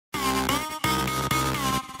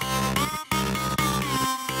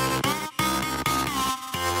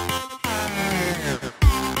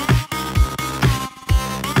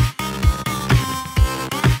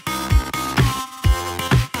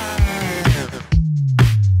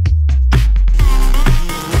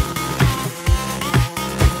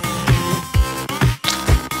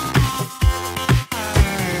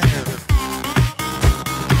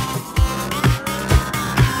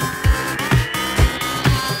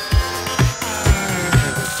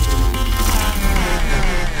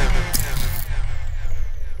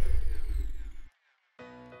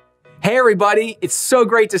everybody, it's so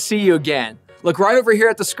great to see you again. Look right over here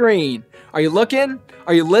at the screen. Are you looking?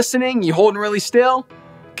 Are you listening? You holding really still?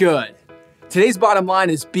 Good. Today's bottom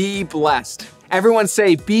line is be blessed. Everyone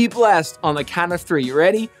say be blessed on the count of 3. You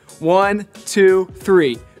ready? 1, 2,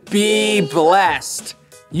 3. Be blessed.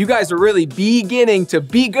 You guys are really beginning to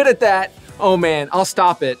be good at that. Oh man, I'll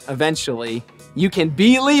stop it eventually. You can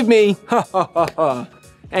believe me. Ha ha ha ha.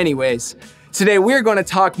 Anyways, today we're going to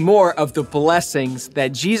talk more of the blessings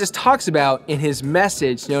that Jesus talks about in his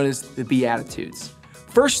message known as the Beatitudes.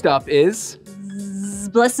 First up is...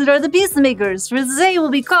 Blessed are the peacemakers, for they will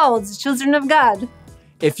be called children of God.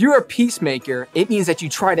 If you're a peacemaker, it means that you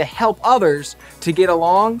try to help others to get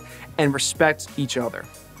along and respect each other.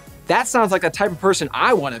 That sounds like the type of person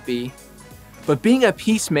I want to be. But being a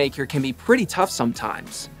peacemaker can be pretty tough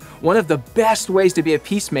sometimes. One of the best ways to be a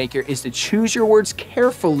peacemaker is to choose your words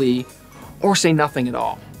carefully or say nothing at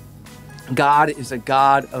all. God is a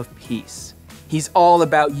God of peace. He's all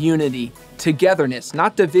about unity, togetherness,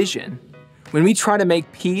 not division. When we try to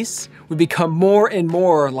make peace, we become more and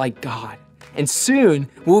more like God. And soon,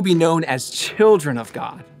 we'll be known as children of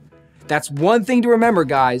God. That's one thing to remember,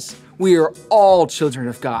 guys. We are all children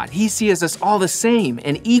of God. He sees us all the same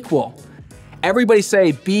and equal. Everybody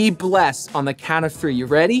say, be blessed on the count of 3. You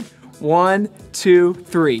ready? 1, 2,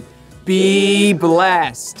 3. Be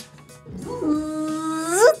blessed.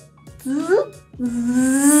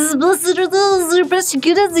 Blessed are those who are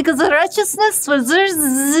persecuted because of righteousness, for theirs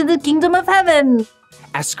is the kingdom of heaven.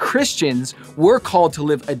 As Christians, we're called to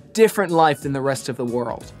live a different life than the rest of the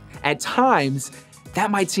world. At times,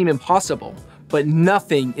 that might seem impossible, but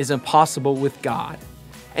nothing is impossible with God.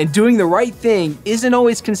 And doing the right thing isn't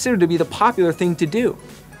always considered to be the popular thing to do.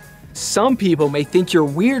 Some people may think you're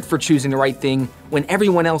weird for choosing the right thing when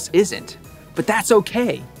everyone else isn't, but that's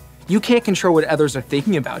okay. You can't control what others are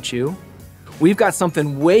thinking about you. We've got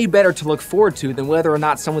something way better to look forward to than whether or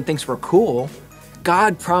not someone thinks we're cool.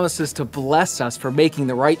 God promises to bless us for making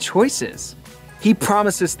the right choices. He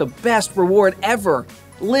promises the best reward ever,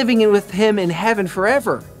 living with Him in heaven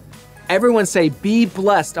forever. Everyone say, be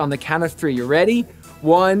blessed on the count of 3. You ready?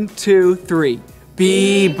 1, 2, 3.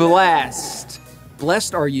 Be blessed.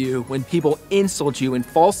 Blessed are you when people insult you and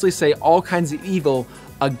falsely say all kinds of evil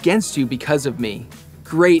against you because of me.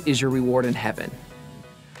 Great is your reward in heaven.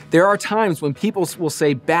 There are times when people will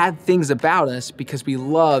say bad things about us because we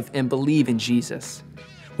love and believe in Jesus.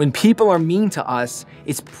 When people are mean to us,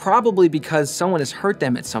 it's probably because someone has hurt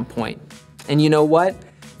them at some point. And you know what?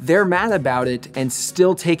 They're mad about it and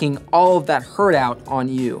still taking all of that hurt out on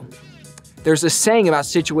you. There's a saying about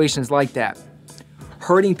situations like that.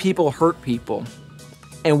 Hurting people hurt people.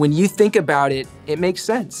 And when you think about it, it makes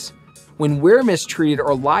sense. When we're mistreated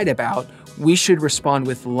or lied about, we should respond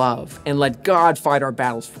with love and let God fight our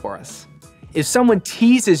battles for us. If someone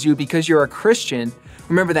teases you because you're a Christian,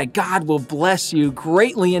 remember that God will bless you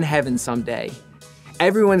greatly in heaven someday.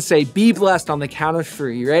 Everyone say, be blessed on the count of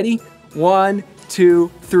 3. You ready? 1,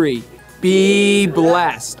 2, 3. Be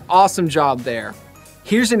blessed. Awesome job there.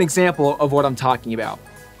 Here's an example of what I'm talking about.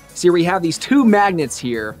 See, we have these 2 magnets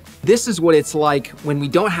here. This is what it's like when we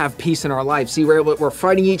don't have peace in our life. See, we're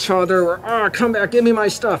fighting each other. We're, come back, give me my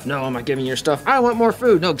stuff. No, I'm not giving you your stuff. I want more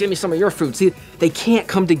food. No, give me some of your food. See, they can't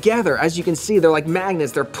come together. As you can see, they're like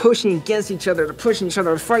magnets. They're pushing against each other. They're pushing each other.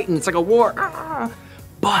 They're fighting. It's like a war.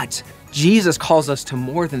 But Jesus calls us to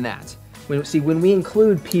more than that. When we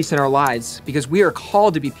include peace in our lives, because we are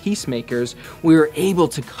called to be peacemakers, we are able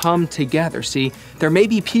to come together. See, there may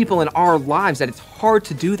be people in our lives that it's hard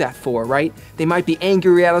to do that for, right? They might be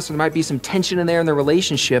angry at us, or there might be some tension in their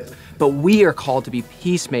relationship, but we are called to be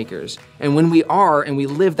peacemakers. And when we are, and we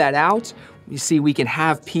live that out, you see, we can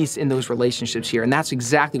have peace in those relationships here, and that's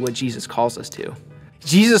exactly what Jesus calls us to.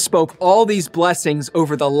 Jesus spoke all these blessings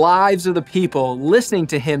over the lives of the people listening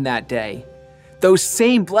to him that day. Those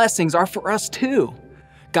same blessings are for us too.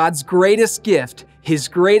 God's greatest gift, his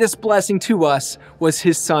greatest blessing to us, was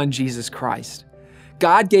his son, Jesus Christ.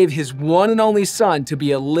 God gave his one and only son to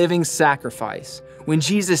be a living sacrifice. When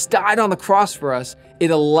Jesus died on the cross for us, it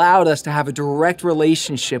allowed us to have a direct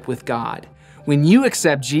relationship with God. When you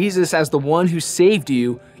accept Jesus as the one who saved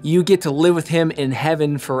you, you get to live with him in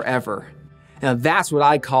heaven forever. Now that's what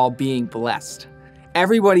I call being blessed.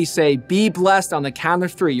 Everybody say, be blessed on the count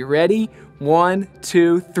of 3. You ready? 1,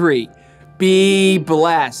 2, 3. Be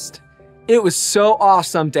blessed. It was so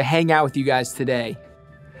awesome to hang out with you guys today.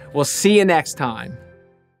 We'll see you next time.